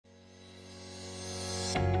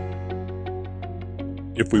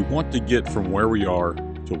If we want to get from where we are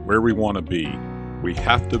to where we want to be, we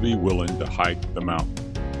have to be willing to hike the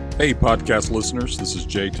mountain. Hey, podcast listeners, this is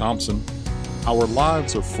Jay Thompson. Our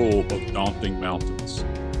lives are full of daunting mountains,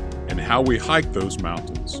 and how we hike those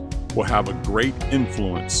mountains will have a great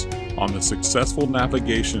influence on the successful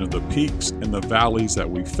navigation of the peaks and the valleys that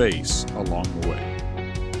we face along the way.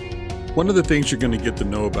 One of the things you're going to get to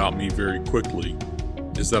know about me very quickly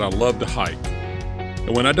is that I love to hike.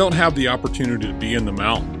 And when I don't have the opportunity to be in the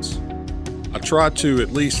mountains, I try to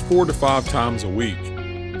at least 4 to 5 times a week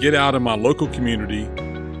get out in my local community,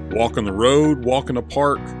 walk on the road, walk in a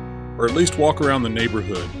park, or at least walk around the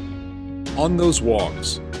neighborhood. On those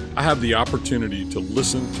walks, I have the opportunity to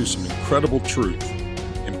listen to some incredible truth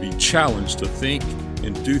and be challenged to think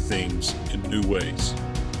and do things in new ways.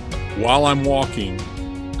 While I'm walking,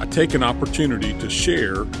 I take an opportunity to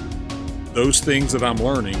share those things that I'm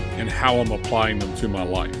learning and how I'm applying them to my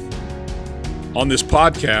life. On this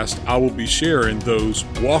podcast, I will be sharing those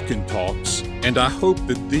walk-in talks, and I hope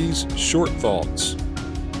that these short thoughts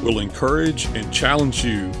will encourage and challenge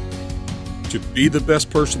you to be the best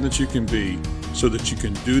person that you can be so that you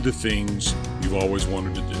can do the things you've always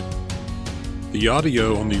wanted to do. The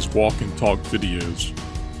audio on these walk-in talk videos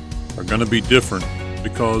are going to be different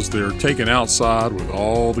because they're taken outside with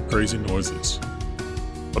all the crazy noises.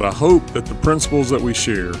 But I hope that the principles that we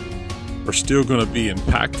share are still going to be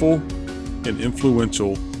impactful and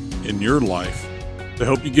influential in your life to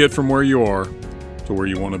help you get from where you are to where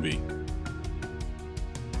you want to be.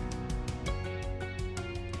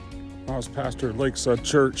 I was pastor at Lakeside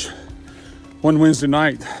Church one Wednesday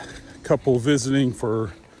night, a couple visiting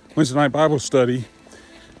for Wednesday night Bible study.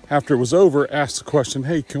 After it was over, asked the question,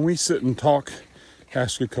 hey, can we sit and talk,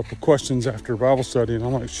 ask you a couple questions after Bible study? And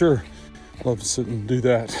I'm like, sure. Love to sit and do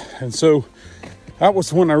that. And so that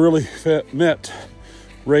was when I really met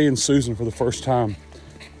Ray and Susan for the first time.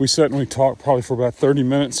 We sat and we talked probably for about 30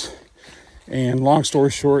 minutes. And long story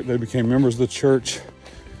short, they became members of the church.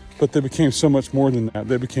 But they became so much more than that.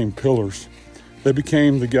 They became pillars. They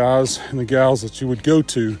became the guys and the gals that you would go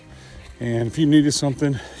to. And if you needed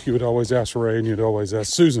something, you would always ask Ray and you'd always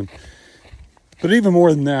ask Susan. But even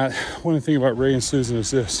more than that, one thing about Ray and Susan is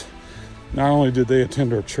this. Not only did they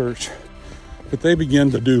attend our church, but they began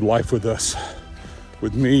to do life with us,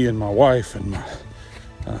 with me and my wife and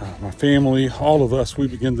my family, all of us. We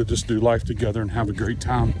began to just do life together and have a great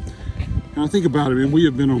time. And I think about it, we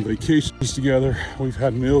have been on vacations together. We've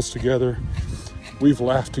had meals together. We've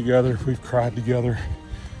laughed together. We've cried together.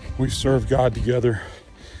 We've served God together.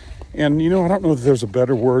 And, I don't know that there's a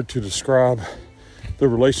better word to describe the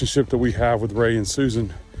relationship that we have with Ray and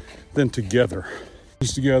Susan than together.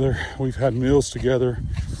 Together, we've had meals together.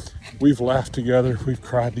 We've laughed together. We've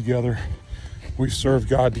cried together. We've served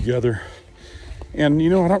God together. And,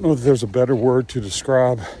 I don't know that there's a better word to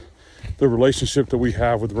describe the relationship that we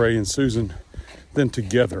have with Ray and Susan than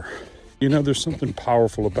together. There's something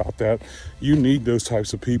powerful about that. You need those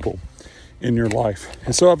types of people in your life.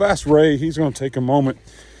 And so I've asked Ray, he's going to take a moment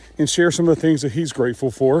and share some of the things that he's grateful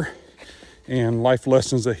for and life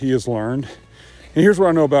lessons that he has learned. And here's what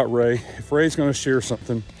I know about Ray. If Ray's going to share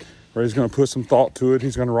something, Ray's going to put some thought to it.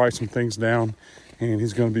 He's going to write some things down, and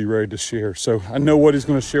he's going to be ready to share. So I know what he's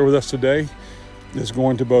going to share with us today is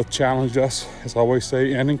going to both challenge us, as I always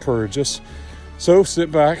say, and encourage us. So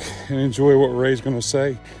sit back and enjoy what Ray's going to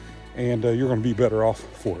say, and you're going to be better off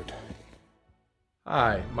for it.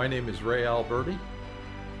 Hi, my name is Ray Alberti.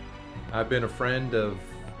 I've been a friend of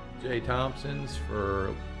Jay Thompson's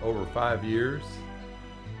for over 5 years,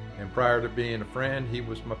 and prior to being a friend, he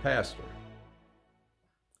was my pastor.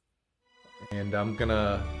 And I'm going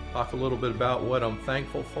to talk a little bit about what I'm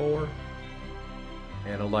thankful for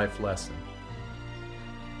and a life lesson.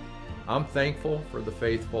 I'm thankful for the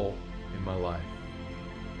faithful in my life.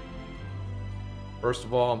 First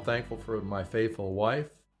of all, I'm thankful for my faithful wife,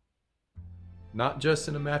 not just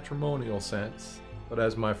in a matrimonial sense, but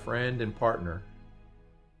as my friend and partner.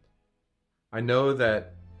 I know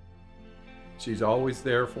that she's always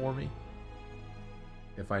there for me.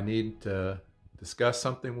 If I need to discuss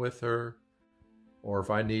something with her, or if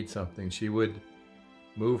I need something, she would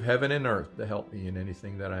move heaven and earth to help me in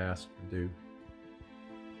anything that I ask her to do.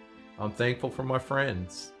 I'm thankful for my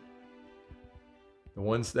friends, the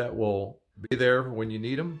ones that will be there when you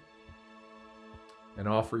need them and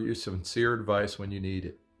offer you sincere advice when you need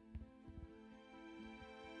it.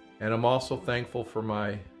 And I'm also thankful for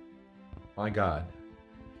my God.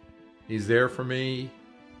 He's there for me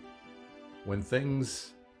when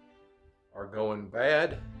things are going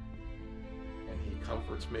bad, and He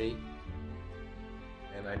comforts me.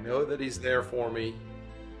 And I know that He's there for me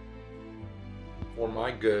for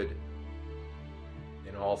my good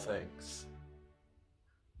in all things.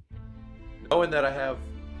 Knowing that I have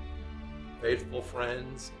faithful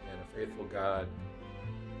friends and a faithful God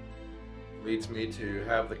leads me to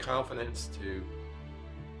have the confidence to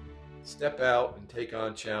step out and take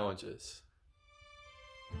on challenges.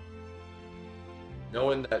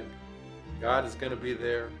 Knowing that God is going to be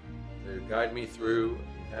there to guide me through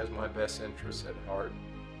and has my best interests at heart,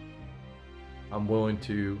 I'm willing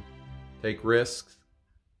to take risks.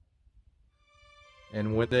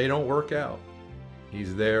 And when they don't work out,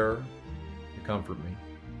 He's there to comfort me.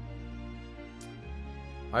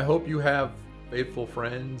 I hope you have faithful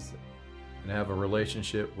friends and have a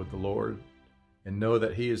relationship with the Lord and know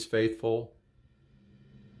that He is faithful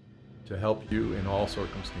to help you in all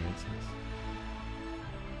circumstances.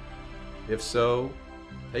 If so,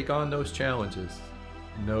 take on those challenges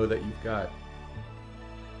and know that you've got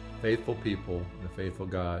faithful people and a faithful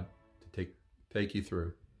God to take you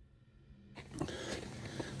through.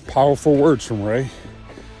 Powerful words from Ray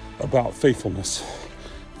about faithfulness.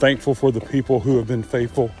 Thankful for the people who have been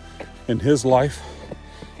faithful in his life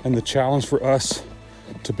and the challenge for us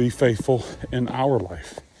to be faithful in our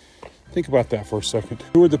life. Think about that for a second.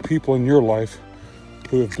 Who are the people in your life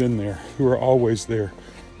who have been there, who are always there?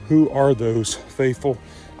 Who are those faithful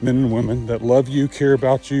men and women that love you, care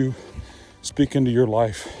about you, speak into your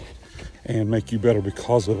life, and make you better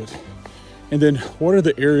because of it? And then what are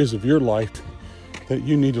the areas of your life that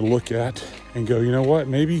you need to look at and go, you know what,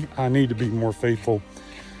 maybe I need to be more faithful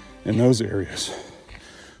in those areas.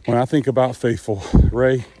 When I think about faithful,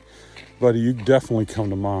 Ray, buddy, you definitely come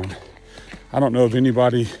to mind. I don't know of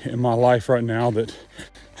anybody in my life right now that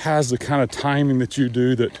has the kind of timing that you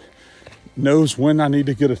do, that knows when I need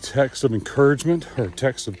to get a text of encouragement or a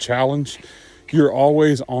text of challenge. You're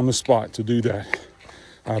always on the spot to do that.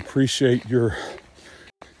 I appreciate your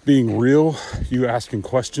being real, you asking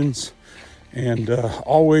questions, and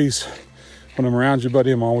always, when I'm around you,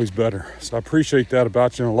 buddy, I'm always better. So I appreciate that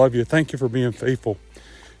about you, and I love you. Thank you for being faithful.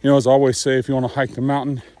 You know, as I always say, if you want to hike the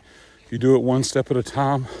mountain, you do it one step at a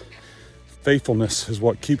time. Faithfulness is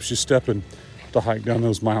what keeps you stepping to hike down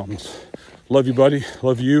those mountains. Love you, buddy.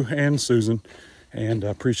 Love you and Susan, and I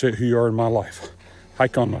appreciate who you are in my life.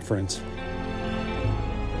 Hike on, my friends.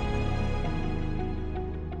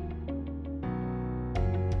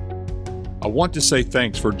 I want to say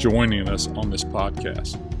thanks for joining us on this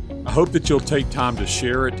podcast. I hope that you'll take time to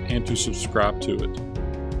share it and to subscribe to it.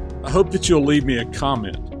 I hope that you'll leave me a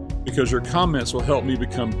comment, because your comments will help me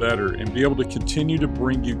become better and be able to continue to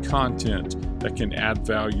bring you content that can add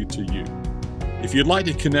value to you. If you'd like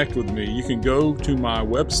to connect with me, you can go to my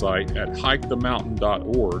website at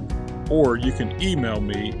hikethemountain.org, or you can email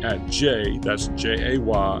me at jay, that's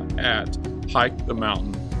J-A-Y, at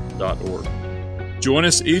hikethemountain.org. Join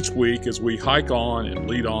us each week as we hike on and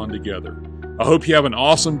lead on together. I hope you have an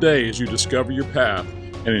awesome day as you discover your path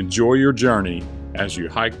and enjoy your journey as you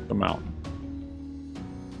hike the mountain.